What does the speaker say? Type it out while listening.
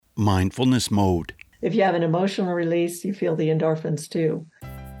mindfulness mode. If you have an emotional release, you feel the endorphins too.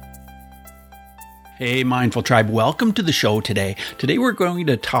 Hey, Mindful Tribe, welcome to the show today. Today we're going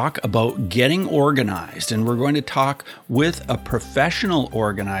to talk about getting organized, and we're going to talk with a professional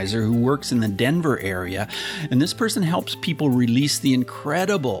organizer who works in the Denver area. And this person helps people release the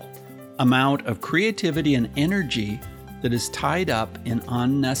incredible amount of creativity and energy that is tied up in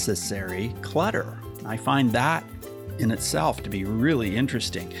unnecessary clutter. I find that in itself to be really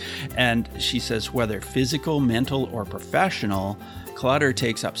interesting. And she says whether physical, mental, or professional, clutter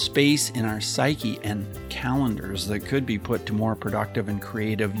takes up space in our psyche and calendars that could be put to more productive and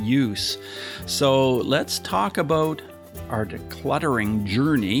creative use. So let's talk about our decluttering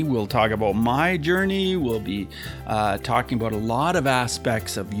journey. We'll talk about my journey. We'll be talking about a lot of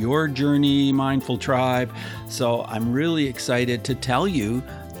aspects of your journey, Mindful Tribe. So I'm really excited to tell you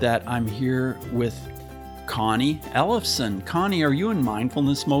that I'm here with Connie Ellefson. Connie, are you in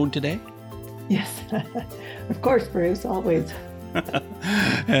mindfulness mode today? Yes, of course, Bruce, always.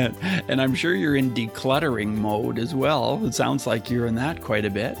 And I'm sure you're in decluttering mode as well. It sounds like you're in that quite a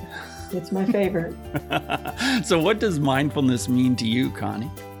bit. It's my favorite. So what does mindfulness mean to you,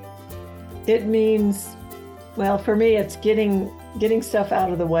 Connie? It means, well, for me, it's getting stuff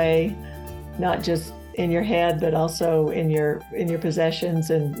out of the way, not just in your head, but also in your possessions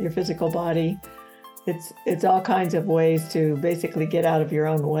and your physical body. It's all kinds of ways to basically get out of your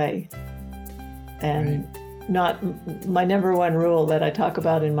own way. And right. Not my number one rule that I talk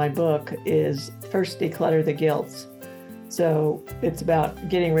about in my book is first declutter the guilt. So it's about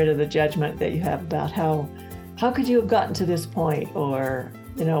getting rid of the judgment that you have about how could you have gotten to this point, or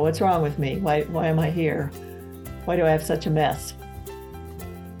what's wrong with me? Why am I here? Why do I have such a mess?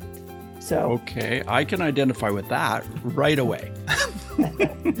 So okay, I can identify with that right away.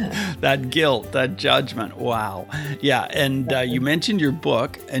 That guilt, that judgment. Wow. Yeah. And you mentioned your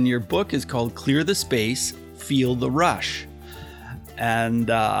book, and your book is called Clear the Space, Feel the Rush. And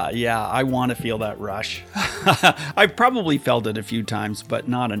I want to feel that rush. I've probably felt it a few times, but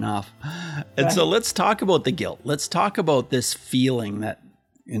not enough. And so let's talk about the guilt. Let's talk about this feeling that,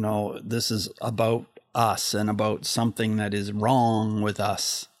 this is about us and about something that is wrong with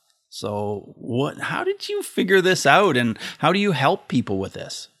us. So how did you figure this out, and how do you help people with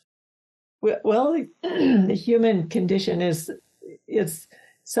this? Well, the human condition is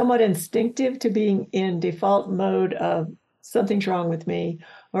somewhat instinctive to being in default mode of something's wrong with me,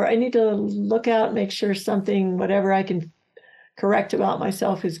 or I need to look out, make sure whatever I can correct about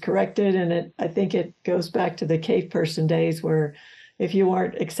myself is corrected. And I think it goes back to the cave person days, where if you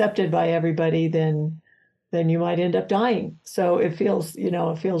weren't accepted by everybody, then you might end up dying. So it feels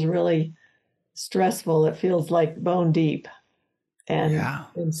really stressful. It feels like bone deep.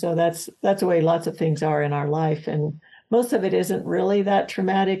 And so that's the way lots of things are in our life. And most of it isn't really that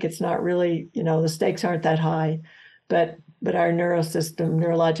traumatic. It's not really, the stakes aren't that high, but our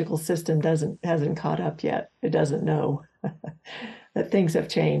neurological system hasn't caught up yet. It doesn't know that things have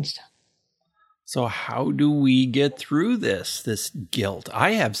changed. So how do we get through this guilt?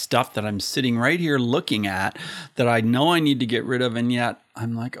 I have stuff that I'm sitting right here looking at that I know I need to get rid of, and yet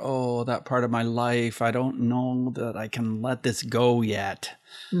I'm like, oh, that part of my life, I don't know that I can let this go yet.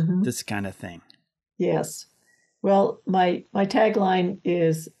 Mm-hmm. This kind of thing. Yes. Well, my tagline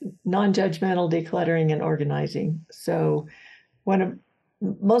is non-judgmental decluttering and organizing. So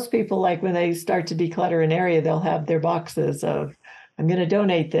most people, like when they start to declutter an area, they'll have their boxes of, I'm going to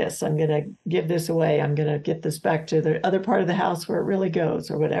donate this, I'm going to give this away, I'm going to get this back to the other part of the house where it really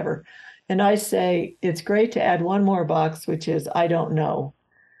goes, or whatever. And I say it's great to add one more box, which is I don't know,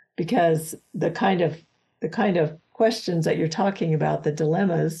 because the kind of questions that you're talking about, the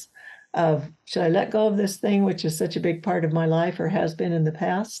dilemmas of, should I let go of this thing, which is such a big part of my life or has been in the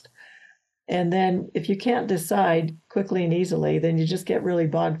past? And then if you can't decide quickly and easily, then you just get really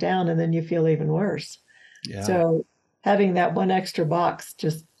bogged down, and then you feel even worse. Yeah. So having that one extra box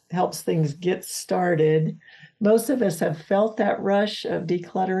just helps things get started. Most of us have felt that rush of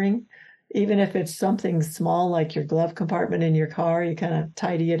decluttering, even if it's something small like your glove compartment in your car. You kind of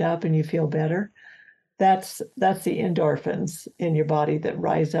tidy it up and you feel better. That's the endorphins in your body that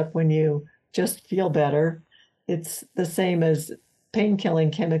rise up when you just feel better. It's the same as pain-killing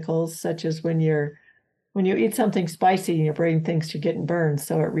chemicals, such as when you eat something spicy and your brain thinks you're getting burned,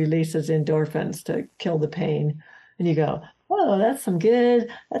 so it releases endorphins to kill the pain. And you go, oh, that's some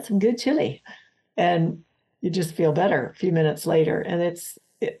good chili. And you just feel better a few minutes later. And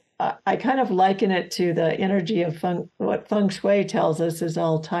I kind of liken it to the energy of what feng shui tells us is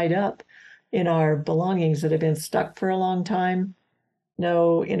all tied up in our belongings that have been stuck for a long time.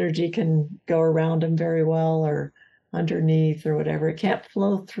 No energy can go around them very well, or underneath or whatever. It can't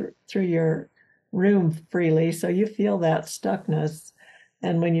flow through your room freely, so you feel that stuckness.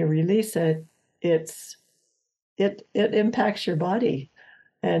 And when you release it, it impacts your body.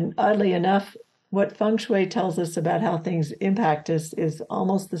 And oddly enough, what feng shui tells us about how things impact us is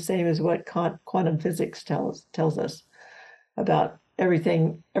almost the same as what quantum physics tells us about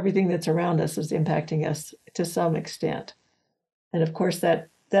everything that's around us is impacting us to some extent. And of course, that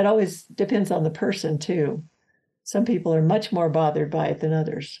always depends on the person too. Some people are much more bothered by it than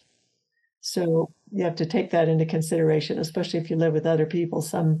others. So you have to take that into consideration, especially if you live with other people.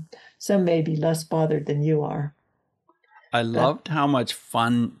 Some may be less bothered than you are. I loved how much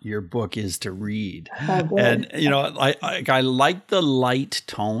fun your book is to read. Oh, good. And, I like the light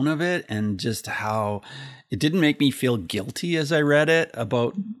tone of it, and just how it didn't make me feel guilty as I read it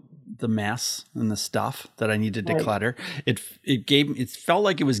about the mess and the stuff that I need to declutter. Right. It felt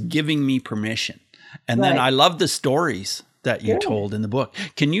like it was giving me permission. And then I love the stories that you told in the book.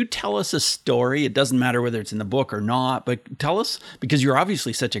 Can you tell us a story? It doesn't matter whether it's in the book or not, but tell us, because you're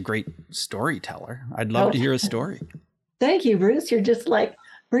obviously such a great storyteller. I'd love to hear a story. Thank you, Bruce. You're just like,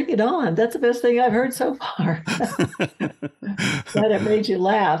 bring it on. That's the best thing I've heard so far. Glad it made you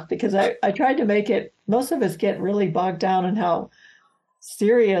laugh, because I tried to make it, most of us get really bogged down in how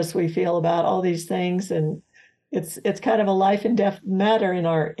serious we feel about all these things. And it's kind of a life and death matter in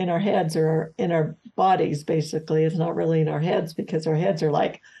our heads, or in our bodies, basically. It's not really in our heads, because our heads are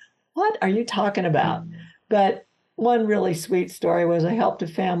like, what are you talking about? But one really sweet story was I helped a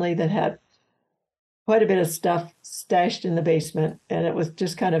family that had quite a bit of stuff stashed in the basement, and it was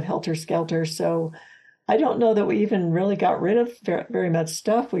just kind of helter-skelter. So I don't know that we even really got rid of very much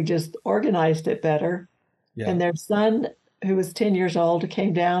stuff. We just organized it better. Yeah. And their son, who was 10 years old,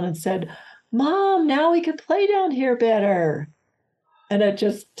 came down and said, Mom, now we can play down here better. And it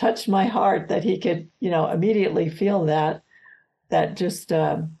just touched my heart that he could, immediately feel that just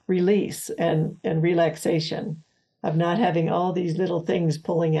release and relaxation of not having all these little things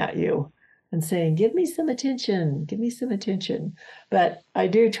pulling at you and saying, give me some attention. But I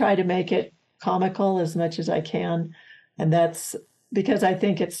do try to make it comical as much as I can. And that's because I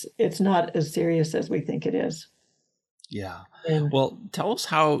think it's not as serious as we think it is. Yeah. Well, tell us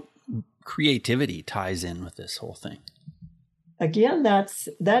how creativity ties in with this whole thing. Again,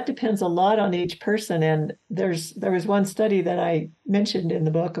 that depends a lot on each person. And there was one study that I mentioned in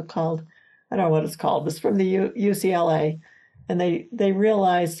the book called, I don't know what it's called, it's from the UCLA. And they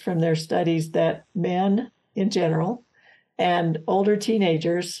realized from their studies that men in general and older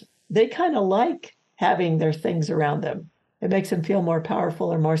teenagers, they kind of like having their things around them. It makes them feel more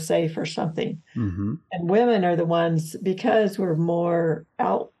powerful or more safe or something. Mm-hmm. And women are the ones, because we're more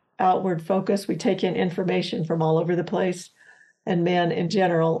outward focused, we take in information from all over the place. And men in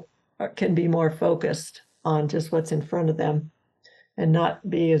general can be more focused on just what's in front of them and not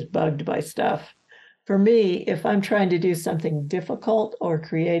be as bugged by stuff. For me, if I'm trying to do something difficult or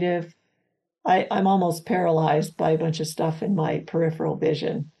creative, I'm almost paralyzed by a bunch of stuff in my peripheral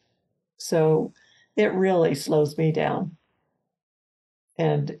vision. So it really slows me down.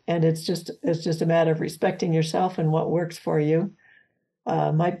 And it's just a matter of respecting yourself and what works for you.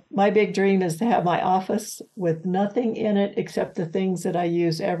 My big dream is to have my office with nothing in it except the things that I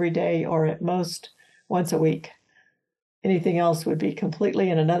use every day, or at most once a week. Anything else would be completely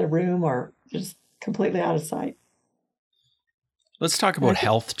in another room or just completely out of sight. Let's talk about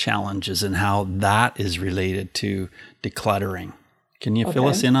health challenges and how that is related to decluttering. Can you fill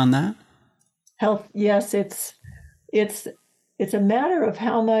us in on that? Health, yes, it's a matter of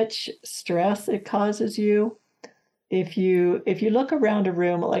how much stress it causes you. If you look around a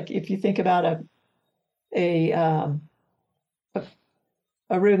room, like if you think about a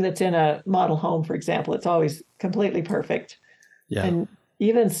room that's in a model home, for example, it's always completely perfect. Yeah. And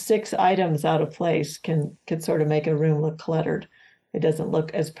even 6 items out of place can sort of make a room look cluttered. It doesn't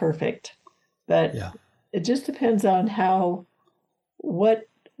look as perfect. But it just depends on what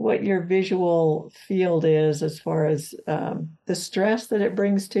your visual field is as far as the stress that it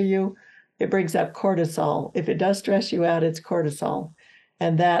brings to you. It brings up cortisol. If it does stress you out, it's cortisol.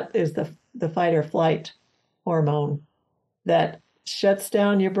 And that is the fight or flight hormone that shuts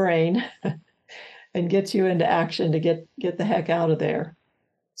down your brain and gets you into action to get the heck out of there.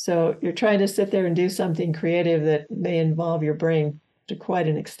 So you're trying to sit there and do something creative that may involve your brain to quite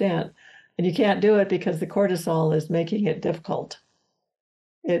an extent. And you can't do it because the cortisol is making it difficult.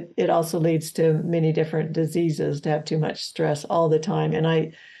 It also leads to many different diseases to have too much stress all the time. And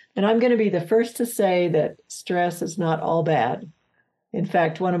I'm going to be the first to say that stress is not all bad. In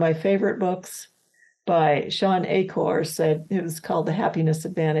fact, one of my favorite books by Sean Achor said, it was called The Happiness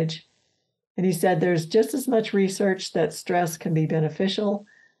Advantage. And he said there's just as much research that stress can be beneficial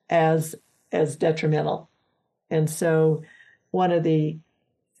as detrimental. And so one of the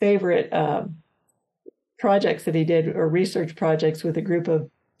favorite projects that he did, or research projects, with a group of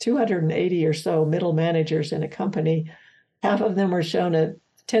 280 or so middle managers in a company, half of them were shown a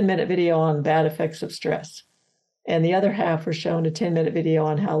 10-minute video on bad effects of stress. And the other half were shown a 10-minute video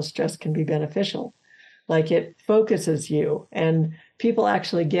on how stress can be beneficial. Like, it focuses you, and people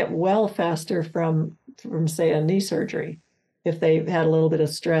actually get well faster from say, a knee surgery if they've had a little bit of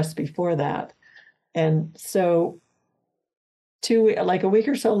stress before that. And so a week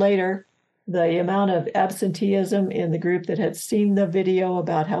or so later, the amount of absenteeism in the group that had seen the video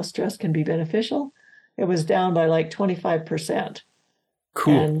about how stress can be beneficial, it was down by like 25%.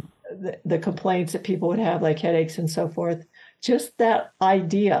 Cool. And the complaints that people would have, like headaches and so forth, just that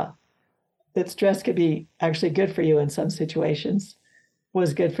idea that stress could be actually good for you in some situations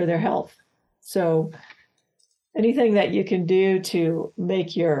was good for their health. So anything that you can do to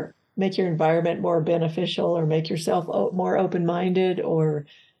make your environment more beneficial, or make yourself more open-minded or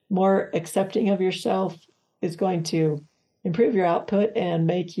more accepting of yourself, is going to improve your output and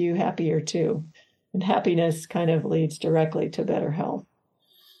make you happier too. And happiness kind of leads directly to better health.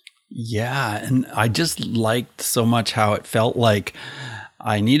 Yeah. And I just liked so much how it felt like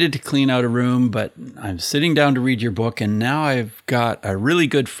I needed to clean out a room, but I'm sitting down to read your book, and now I've got a really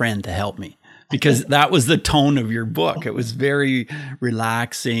good friend to help me. Because that was the tone of your book. It was very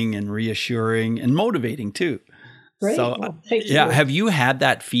relaxing and reassuring and motivating too. Great. So, well, yeah. Have you had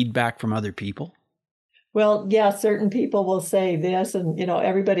that feedback from other people? Well, yeah, certain people will say this, and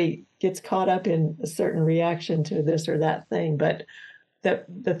everybody gets caught up in a certain reaction to this or that thing. But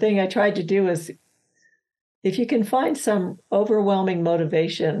the thing I tried to do is, if you can find some overwhelming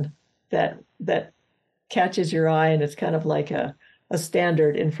motivation that catches your eye, and it's kind of like a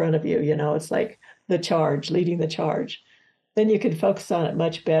standard in front of you, it's like leading the charge, then you can focus on it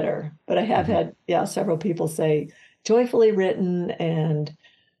much better. But I have had, several people say joyfully written and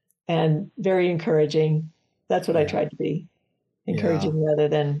very encouraging. That's what I tried to be, encouraging rather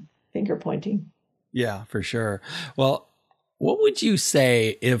than finger pointing. Yeah, for sure. Well, what would you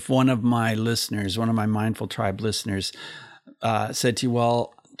say if one of my Mindful Tribe listeners said to you,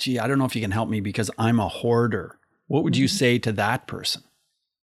 well, gee, I don't know if you can help me because I'm a hoarder. What would you say to that person?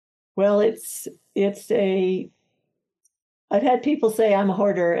 Well, I've had people say I'm a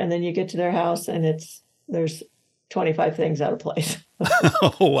hoarder, and then you get to their house and there's 25 things out of place.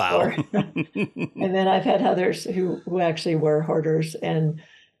 Oh, wow. And then I've had others who actually were hoarders, and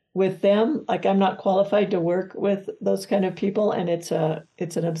with them, like, I'm not qualified to work with those kind of people, and it's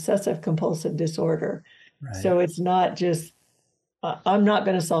an obsessive compulsive disorder. Right. So it's not just, I'm not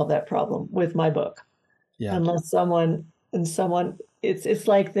going to solve that problem with my book. Yeah. Unless someone, it's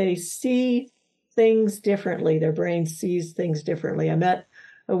like they see things differently. Their brain sees things differently. I met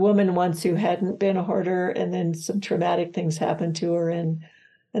a woman once who hadn't been a hoarder, and then some traumatic things happened to her. And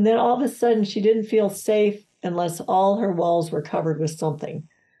then all of a sudden she didn't feel safe unless all her walls were covered with something,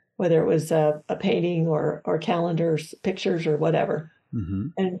 whether it was a painting or calendars, pictures, or whatever. Mm-hmm.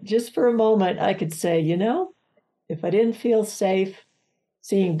 And just for a moment, I could say, if I didn't feel safe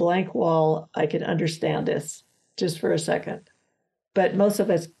seeing blank wall, I could understand this just for a second. But most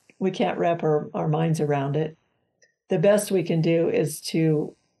of us, we can't wrap our minds around it. The best we can do is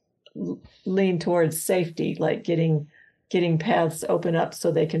to lean towards safety, like getting paths open up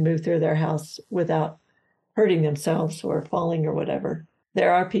so they can move through their house without hurting themselves or falling or whatever.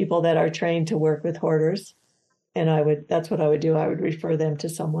 There are people that are trained to work with hoarders, and that's what I would do. I would refer them to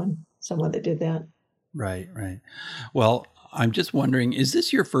someone that did that. Right. Well, I'm just wondering, is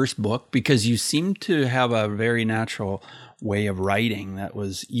this your first book? Because you seem to have a very natural way of writing that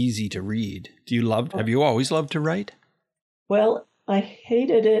was easy to read. Have you always loved to write? Well, I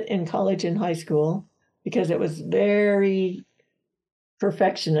hated it in college and high school because it was very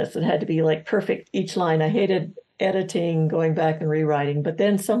perfectionist. It had to be like perfect each line. I hated editing, going back and rewriting. But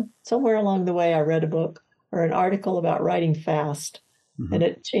then somewhere along the way, I read a book or an article about writing fast, and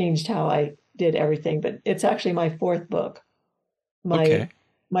it changed how I did everything. But it's actually my fourth book.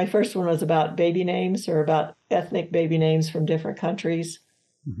 My first one was about baby names, or about ethnic baby names from different countries.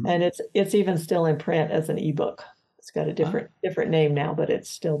 And it's even still in print as an ebook. It's got a different name now, but it's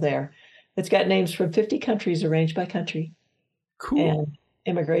still there. It's got names from 50 countries arranged by country. Cool. And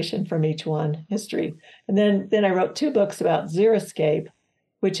immigration from each one, history. And then I wrote 2 books about xeriscape,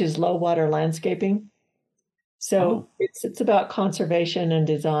 which is low water landscaping. So it's about conservation and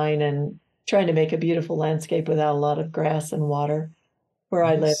design and trying to make a beautiful landscape without a lot of grass and water. Where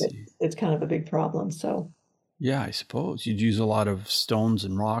I live, it's kind of a big problem. So Yeah, I suppose. You'd use a lot of stones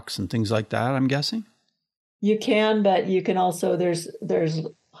and rocks and things like that, I'm guessing? You can, but you can also, there's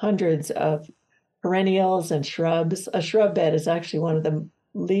hundreds of perennials and shrubs. A shrub bed is actually one of the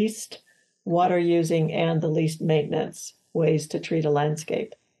least water using and the least maintenance ways to treat a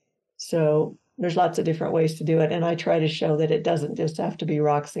landscape. So there's lots of different ways to do it. And I try to show that it doesn't just have to be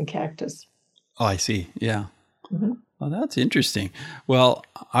rocks and cactus. Oh, I see. Yeah. Mm-hmm. Well, that's interesting. Well,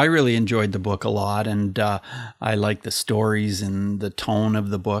 I really enjoyed the book a lot, and I like the stories and the tone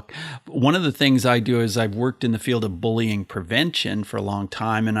of the book. One of the things I do is I've worked in the field of bullying prevention for a long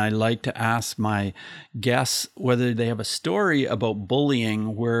time, and I like to ask my guests whether they have a story about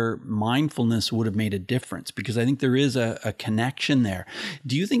bullying where mindfulness would have made a difference, because I think there is a connection there.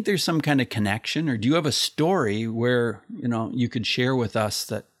 Do you think there's some kind of connection, or do you have a story where, you could share with us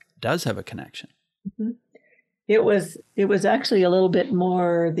that does have a connection? Mm-hmm. It was actually a little bit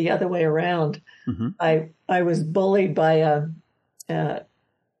more the other way around. Mm-hmm. I was bullied by an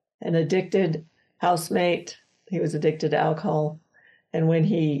addicted housemate. He was addicted to alcohol, and when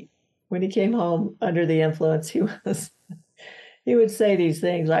he came home under the influence, he would say these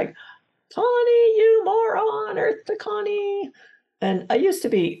things like, "Connie, you moron," or "to Connie." And I used to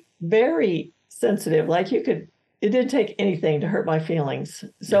be very sensitive. Like it didn't take anything to hurt my feelings.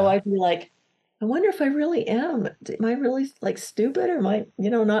 So I'd be like, I wonder if I really am. Am I really like stupid, or am I,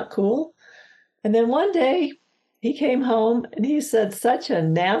 not cool? And then one day he came home and he said such a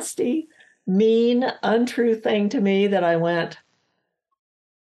nasty, mean, untrue thing to me that I went,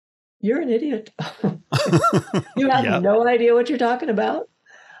 "You're an idiot. You have no idea what you're talking about.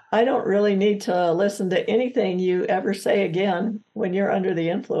 I don't really need to listen to anything you ever say again when you're under the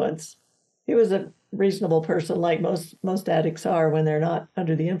influence." He was a reasonable person, like most addicts are when they're not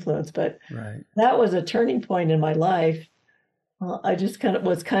under the influence. But that was a turning point in my life. I just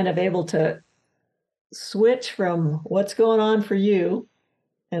was able to switch from what's going on for you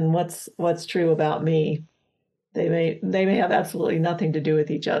and what's true about me. They may have absolutely nothing to do with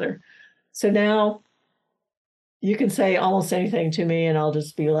each other. So now you can say almost anything to me and I'll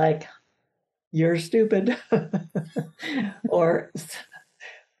just be like, "You're stupid." Or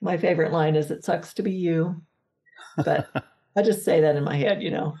my favorite line is, "It sucks to be you." But I just say that in my head,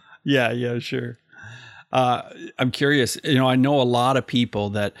 Yeah, sure. I'm curious, I know a lot of people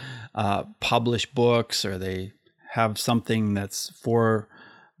that publish books, or they have something that's for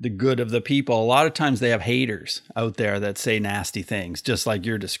the good of the people. A lot of times they have haters out there that say nasty things, just like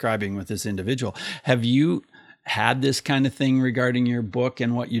you're describing with this individual. Have you had this kind of thing regarding your book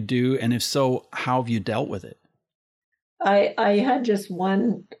and what you do? And if so, how have you dealt with it? I had just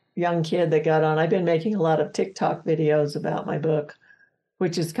one young kid that got on. I've been making a lot of TikTok videos about my book,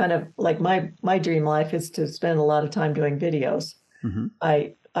 which is kind of like my dream life is to spend a lot of time doing videos. Mm-hmm.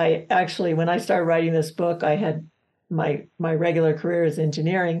 I actually, when I started writing this book, I had my regular career is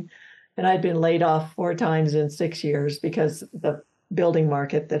engineering, and I'd been laid off 4 times in 6 years because the building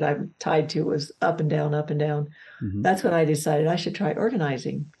market that I'm tied to was up and down, up and down. Mm-hmm. That's when I decided I should try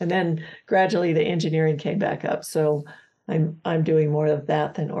organizing. And then gradually the engineering came back up. So I'm doing more of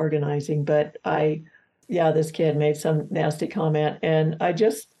that than organizing. But this kid made some nasty comment and I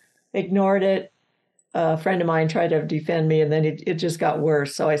just ignored it. A friend of mine tried to defend me and then it just got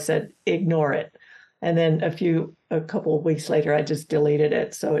worse. So I said, "Ignore it." And then a couple of weeks later, I just deleted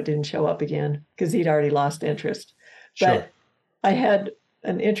it. So it didn't show up again because he'd already lost interest. Sure. But I had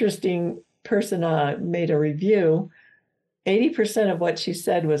an interesting person made a review. 80% of what she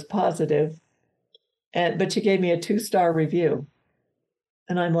said was positive, but she gave me a 2-star review.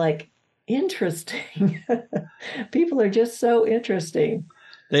 And I'm like, interesting. People are just so interesting.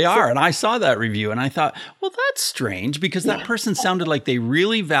 They are. And I saw that review and I thought, well, that's strange because that person sounded like they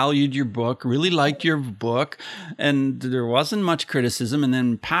really valued your book, really liked your book, and there wasn't much criticism. And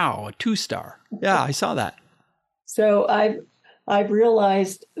then pow, a 2-star. Yeah, I saw that. So I've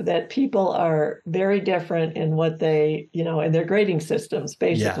realized that people are very different in what they, in their grading systems,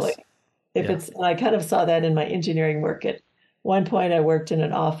 basically. Yes. I kind of saw that in my engineering work. At one point, I worked in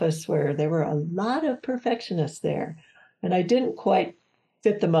an office where there were a lot of perfectionists there, and I didn't quite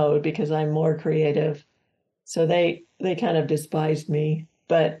fit the mode because I'm more creative. So they kind of despised me,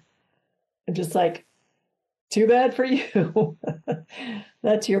 but I'm just like, too bad for you.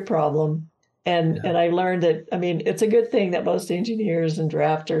 That's your problem. And I learned that, it's a good thing that most engineers and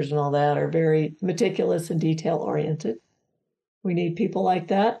drafters and all that are very meticulous and detail oriented. We need people like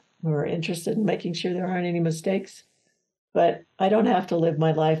that who are interested in making sure there aren't any mistakes. But I don't have to live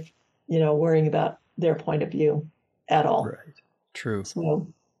my life, worrying about their point of view at all. Right. True.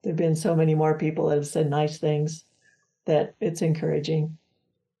 So there've been so many more people that have said nice things that it's encouraging.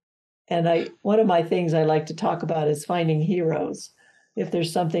 one of my things I like to talk about is finding heroes. If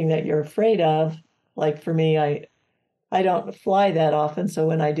there's something that you're afraid of, like for me, I don't fly that often, so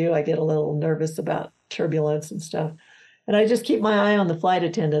when I do, I get a little nervous about turbulence and stuff. And I just keep my eye on the flight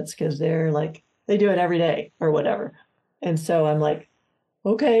attendants because they're like, they do it every day or whatever. And so I'm like,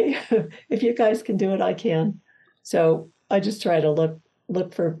 okay, if you guys can do it, I can. So I just try to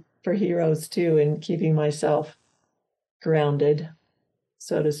look for heroes too, and keeping myself grounded,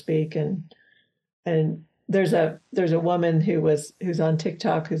 so to speak. And there's a woman who's on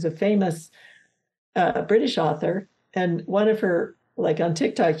TikTok who's a famous British author, and one of her, like on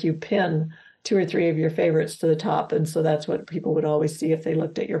TikTok, you pin 2 or 3 of your favorites to the top, and so that's what people would always see if they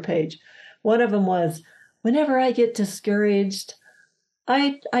looked at your page. One of them was, whenever I get discouraged,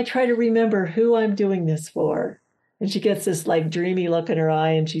 I try to remember who I'm doing this for. And she gets this like dreamy look in her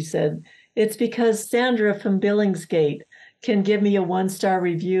eye, and she said, it's because Sandra from Billingsgate can give me a 1-star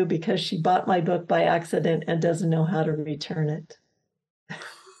review because she bought my book by accident and doesn't know how to return it.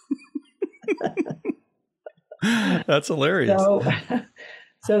 That's hilarious.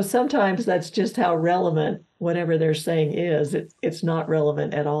 So sometimes that's just how relevant whatever they're saying is. It's not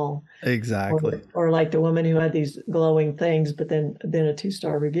relevant at all. Exactly. Or like the woman who had these glowing things, but then a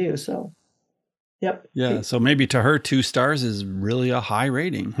 2-star review. So, yep. Yeah. So maybe to her, 2 stars is really a high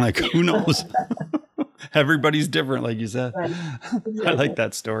rating. Like, who knows? Everybody's different, like you said. Right. I like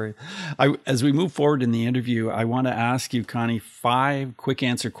that story. As we move forward in the interview, I want to ask you, Connie, 5 quick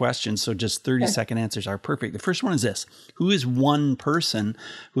answer questions. So just 30-second answers are perfect. The first one is this: who is one person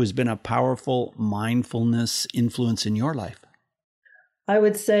who has been a powerful mindfulness influence in your life? I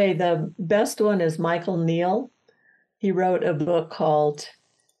would say the best one is Michael Neal. He wrote a book called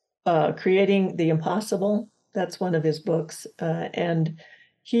Creating the Impossible. That's one of his books. And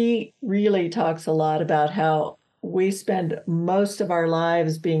he really talks a lot about how we spend most of our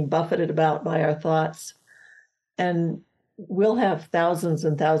lives being buffeted about by our thoughts. And we'll have thousands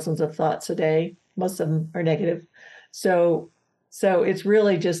and thousands of thoughts a day. Most of them are negative. So it's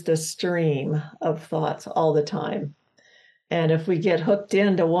really just a stream of thoughts all the time. And if we get hooked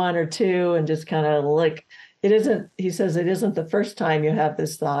into 1 or 2 and just kind of like, he says it isn't the first time you have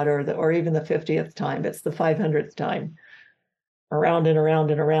this thought or even the 50th time, it's the 500th time, around and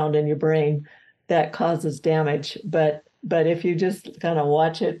around and around in your brain, that causes damage. But if you just kind of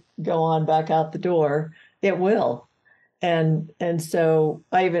watch it go on back out the door, it will. And so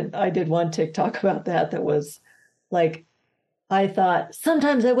I did one TikTok about that was like, I thought,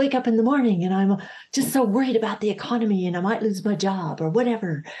 sometimes I wake up in the morning and I'm just so worried about the economy and I might lose my job or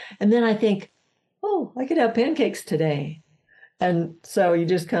whatever. And then I think, oh, I could have pancakes today. And so you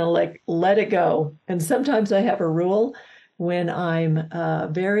just kind of like let it go. And sometimes I have a rule when I'm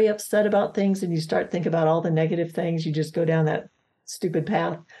very upset about things and you start thinking about all the negative things, you just go down that stupid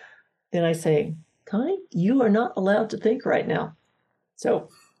path. Then I say, Connie, you are not allowed to think right now. So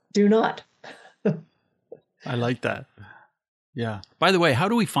do not. I like that. Yeah. By the way, how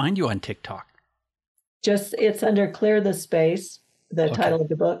do we find you on TikTok? It's under Clear the Space, the title of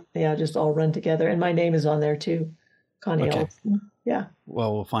the book. Yeah, just all run together. And my name is on there too, Connie Ellefson. Yeah.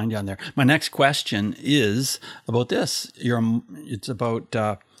 Well, we'll find you on there. My next question is about this. It's about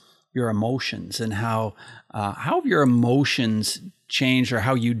your emotions and how have your emotions changed, or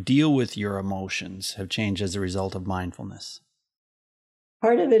how you deal with your emotions have changed as a result of mindfulness?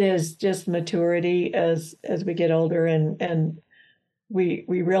 Part of it is just maturity as we get older, and we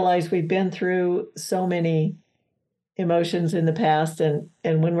realize we've been through so many emotions in the past, and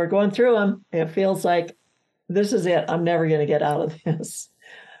when we're going through them, it feels like this is it. I'm never going to get out of this.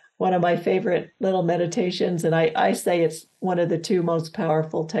 One of my favorite little meditations, and I say it's one of the 2 most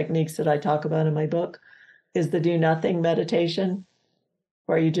powerful techniques that I talk about in my book, is the do nothing meditation,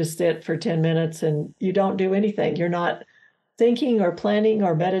 where you just sit for 10 minutes and you don't do anything. You're not thinking or planning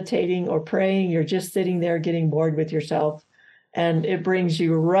or meditating or praying. You're just sitting there getting bored with yourself. And it brings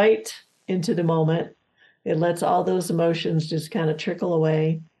you right into the moment. It lets all those emotions just kind of trickle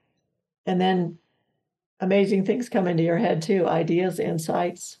away. And then amazing things come into your head too, ideas,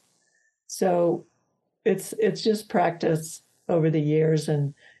 insights. So it's just practice over the years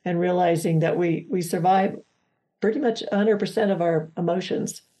and realizing that we survive pretty much 100% of our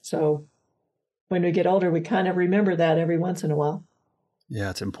emotions. So when we get older, we kind of remember that every once in a while.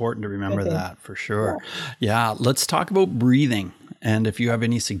 Yeah, it's important to remember that for sure. Yeah, let's talk about breathing. And if you have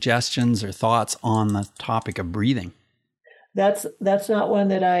any suggestions or thoughts on the topic of breathing. That's not one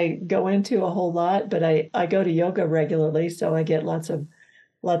that I go into a whole lot, but I go to yoga regularly, so I get lots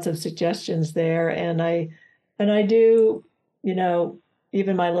of suggestions there. And I do,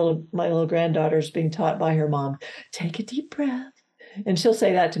 even my little granddaughter's being taught by her mom, take a deep breath, And she'll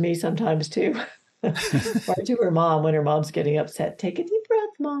say that to me sometimes too. Or to her mom when her mom's getting upset. Take a deep breath,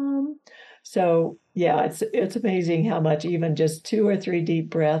 Mom. So yeah, it's amazing how much even just 2 or 3 deep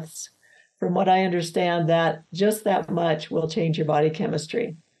breaths, from what I understand, that just that much will change your body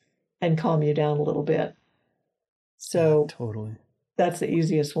chemistry and calm you down a little bit. So totally. That's the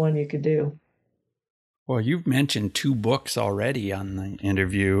easiest one you could do. Well, you've mentioned 2 books already on the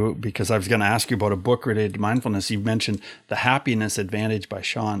interview, because I was going to ask you about a book related to mindfulness. You've mentioned The Happiness Advantage by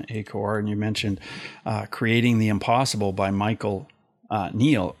Sean Achor, and you mentioned Creating the Impossible by Michael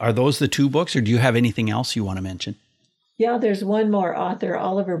Neal. Are those the 2 books, or do you have anything else you want to mention? Yeah, there's one more author,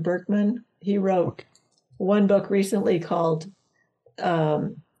 Oliver Burkeman. He wrote one book recently called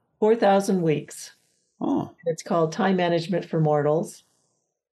 4,000 Weeks. Oh. It's called Time Management for Mortals,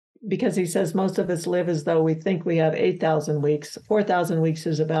 because he says most of us live as though we think we have 8,000 weeks. 4,000 weeks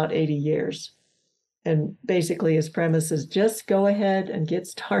is about 80 years. And basically his premise is just go ahead and get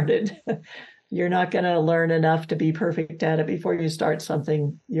started. You're not going to learn enough to be perfect at it before you start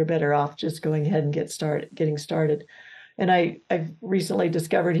something. You're better off just going ahead and getting started. And I've recently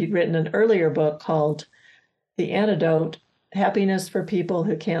discovered he'd written an earlier book called The Antidote, Happiness for People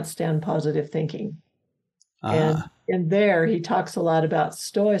Who Can't Stand Positive Thinking. And in there, he talks a lot about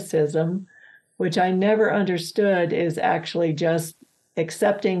stoicism, which I never understood is actually just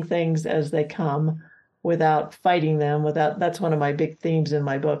accepting things as they come without fighting them. That's one of my big themes in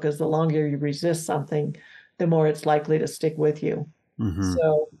my book, is the longer you resist something, the more it's likely to stick with you. Mm-hmm.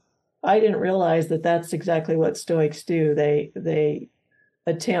 So I didn't realize that that's exactly what Stoics do. They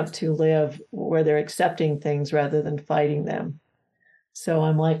attempt to live where they're accepting things rather than fighting them. So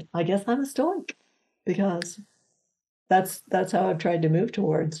I'm like, I guess I'm a Stoic, because that's how I've tried to move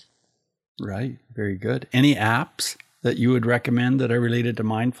towards. Right. Very good. Any apps that you would recommend that are related to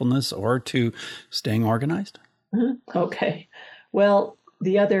mindfulness or to staying organized? Mm-hmm. Okay. Well,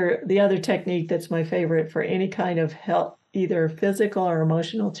 the other technique that's my favorite for any kind of help, either physical or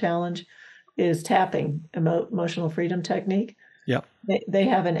emotional challenge, is tapping, emotional freedom technique. Yep. They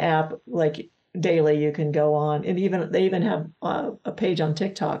have an app like daily you can go on, and they even have a page on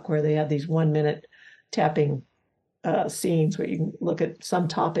TikTok where they have these 1-minute tapping scenes where you can look at some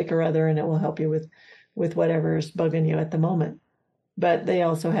topic or other, and it will help you with whatever is bugging you at the moment. But they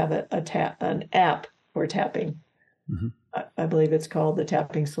also have an app for tapping. Mm-hmm. I believe it's called the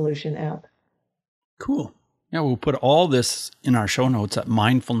Tapping Solution app. Cool. Yeah, we'll put all this in our show notes at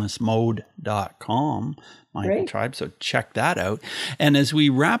mindfulnessmode.com, Mindful Tribe, so check that out. And as we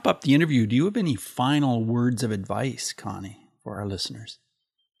wrap up the interview, do you have any final words of advice, Connie, for our listeners?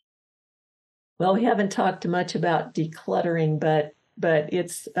 Well, we haven't talked much about decluttering, but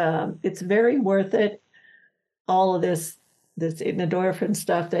it's very worth it. All of this endorphin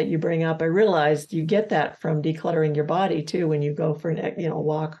stuff that you bring up, I realized you get that from decluttering your body too. When you go for a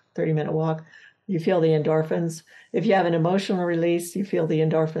walk, 30-minute walk, you feel the endorphins. If you have an emotional release, you feel the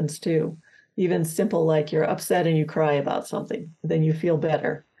endorphins too. Even simple, like you're upset and you cry about something, then you feel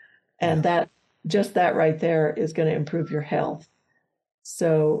better. And that right there is going to improve your health.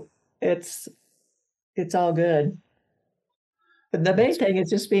 So it's all good. But the main thing is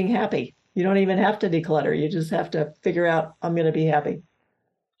just being happy. You don't even have to declutter. You just have to figure out, I'm going to be happy.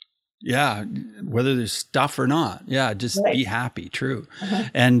 Yeah, whether there's stuff or not. Yeah, just be happy. True. Uh-huh.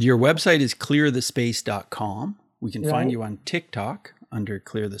 And your website is clearthespace.com. We can find you on TikTok under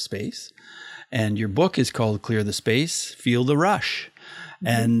Clear the Space. And your book is called Clear the Space, Feel the Rush.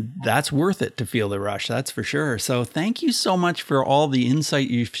 And that's worth it to feel the rush, that's for sure. So thank you so much for all the insight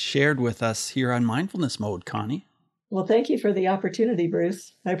you've shared with us here on Mindfulness Mode, Connie. Well, thank you for the opportunity,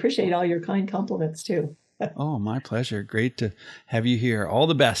 Bruce. I appreciate all your kind compliments, too. Oh, my pleasure. Great to have you here. All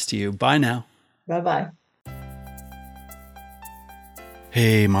the best to you. Bye now. Bye-bye.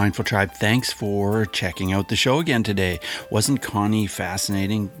 Hey, Mindful Tribe, thanks for checking out the show again today. Wasn't Connie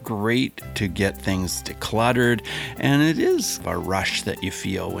fascinating? Great to get things decluttered, and it is a rush that you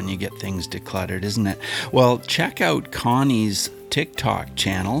feel when you get things decluttered, isn't it? Well, check out Connie's TikTok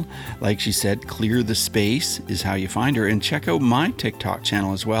channel. Like she said, Clear the Space is how you find her. And check out my TikTok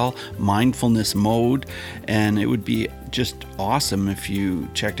channel as well, Mindfulness Mode. And it would be just awesome if you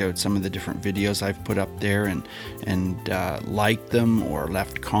checked out some of the different videos I've put up there and liked them or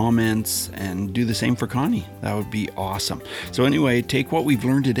left comments, and do the same for Connie. That would be awesome. So anyway, take what we've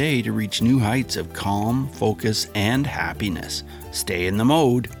learned today to reach new heights of calm, focus, and happiness. Stay in the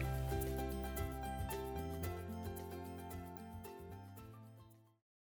mode.